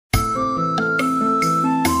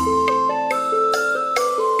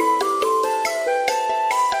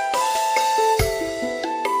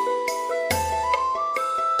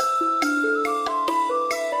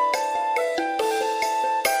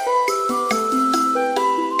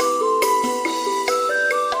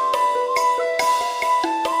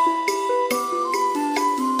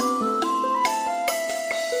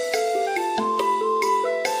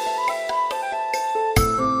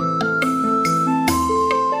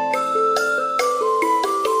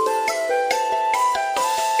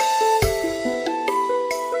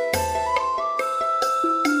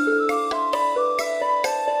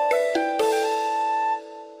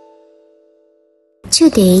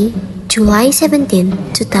Today, July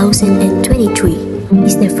 17, 2023,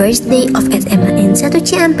 is the first day of SMA in 1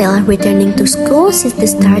 Ciampel returning to school since the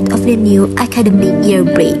start of the new academic year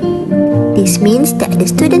break. This means that the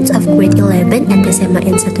students of grade 11 at SMA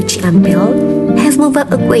in 1 Ciampel have moved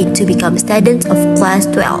up a grade to become students of class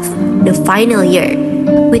 12, the final year.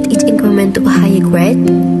 With each increment to a higher grade,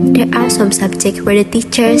 there are some subjects where the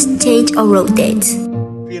teachers change or rotate.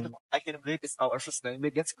 I can't believe it's our first day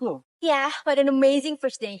back at school. Yeah, what an amazing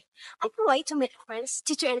first day. I can't wait to meet friends,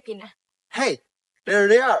 teacher and Pina. Hey, there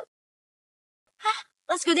they are.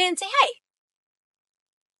 Let's go there and say hi.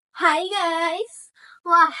 Hi guys.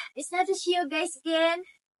 Wow, it's nice to see you guys again.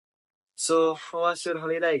 So, how was your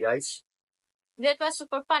holiday, guys? That was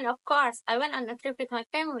super fun, of course. I went on a trip with my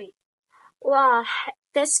family. Wow,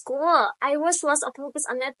 that's cool. I was lost of focus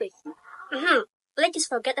on Netflix. Let's just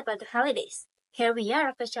forget about the holidays. Here we are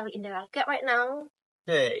officially in the rocket right now.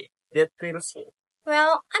 Hey, that feels good.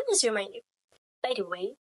 Well, I'm just reminding you. By the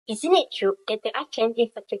way, isn't it true that there are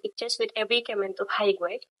changing factory teachers with every increment of high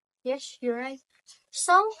grade? Yes, you're right.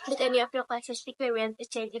 So, did any of your classes experience a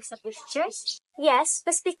change except with teachers? Yes,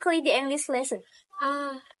 specifically the English lesson.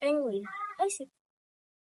 English. I see.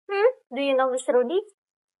 Do you know Mr. Rudy?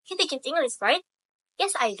 He teaches English, right?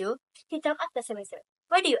 Yes, I do. He taught us the semester.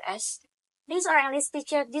 Why do you ask? He's our English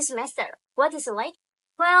teacher this semester. What is it like?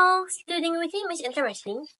 Well, studying with him is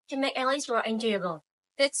interesting to make English more enjoyable.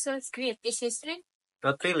 That sounds great. Is he strict?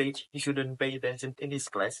 Not really. You shouldn't pay attention in this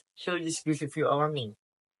class. He'll just give you our name.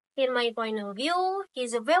 In my point of view,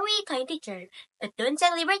 he's a very kind teacher. But don't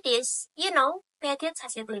take liberties. You know, patience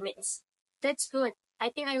has its limits. That's good. I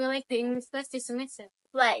think I will like the English class this semester.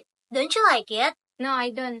 Why? Don't you like it? No, I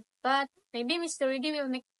don't. But maybe Mr. Rudy will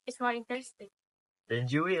make it more interesting. Then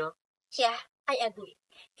you will. Yeah, I agree.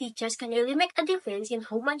 Teachers can really make a difference in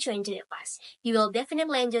how much you enjoy the class. You will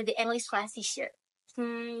definitely enjoy the English class this year.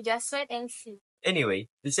 Just wait and see. Anyway,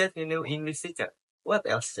 you said you knew English teacher. What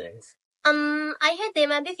else changed? I heard they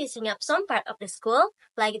might be fixing up some part of the school,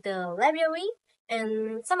 like the library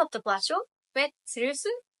and some of the classroom. Wait,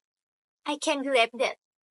 seriously? I can't believe that.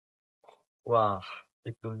 Wow,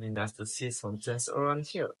 it will be nice to see some change around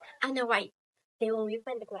here. I know, right? They will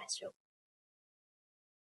refine the classroom.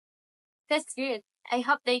 That's good. I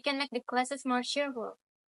hope they can make the classes more cheerful.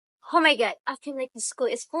 Oh my god, I feel like the school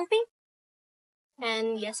is pumping.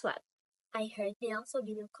 And guess what? I heard they also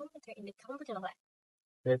give a computer in the computer lab.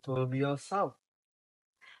 That will be awesome.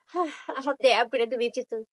 I hope they upgrade the video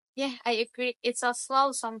too. Yeah, I agree. It's so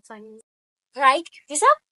slow sometimes. Right, Lisa?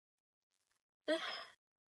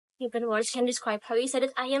 Even words can describe how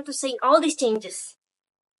excited I am to see all these changes.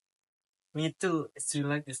 Me too. It's really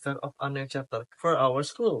like the start of a new chapter for our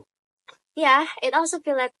school. Yeah, it also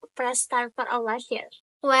feels like a fresh start for our life here.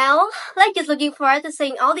 Well, like just looking forward to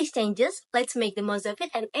seeing all these changes. Let's make the most of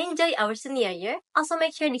it and enjoy our senior year. Also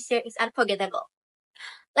make sure this year is unforgettable.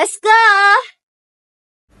 Let's go!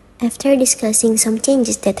 After discussing some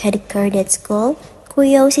changes that had occurred at school,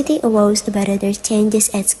 curiosity arose about other changes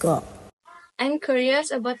at school. I'm curious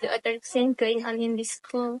about the other things going on in this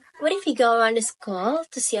school. What if we go around the school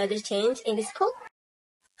to see other change in the school?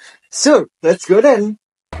 Sure, let's go then.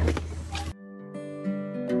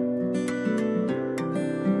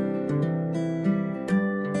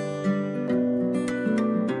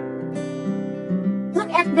 Look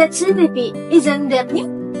at that CCTV. Isn't that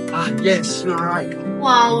new? Yes, you're right.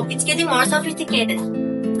 Wow, it's getting more sophisticated.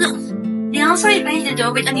 Look, they also replaced the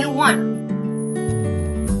door with a new one.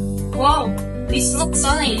 Wow, this looks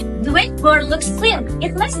solid. The whiteboard looks clean.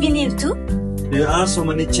 It must be new too. There are so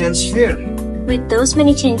many changes here. With those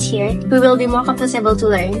many changes here, we will be more comfortable to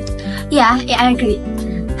learn. Yeah, I agree.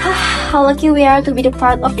 How lucky we are to be the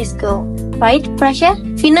part of this school. Right, Prasha?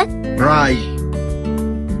 Fina? Right.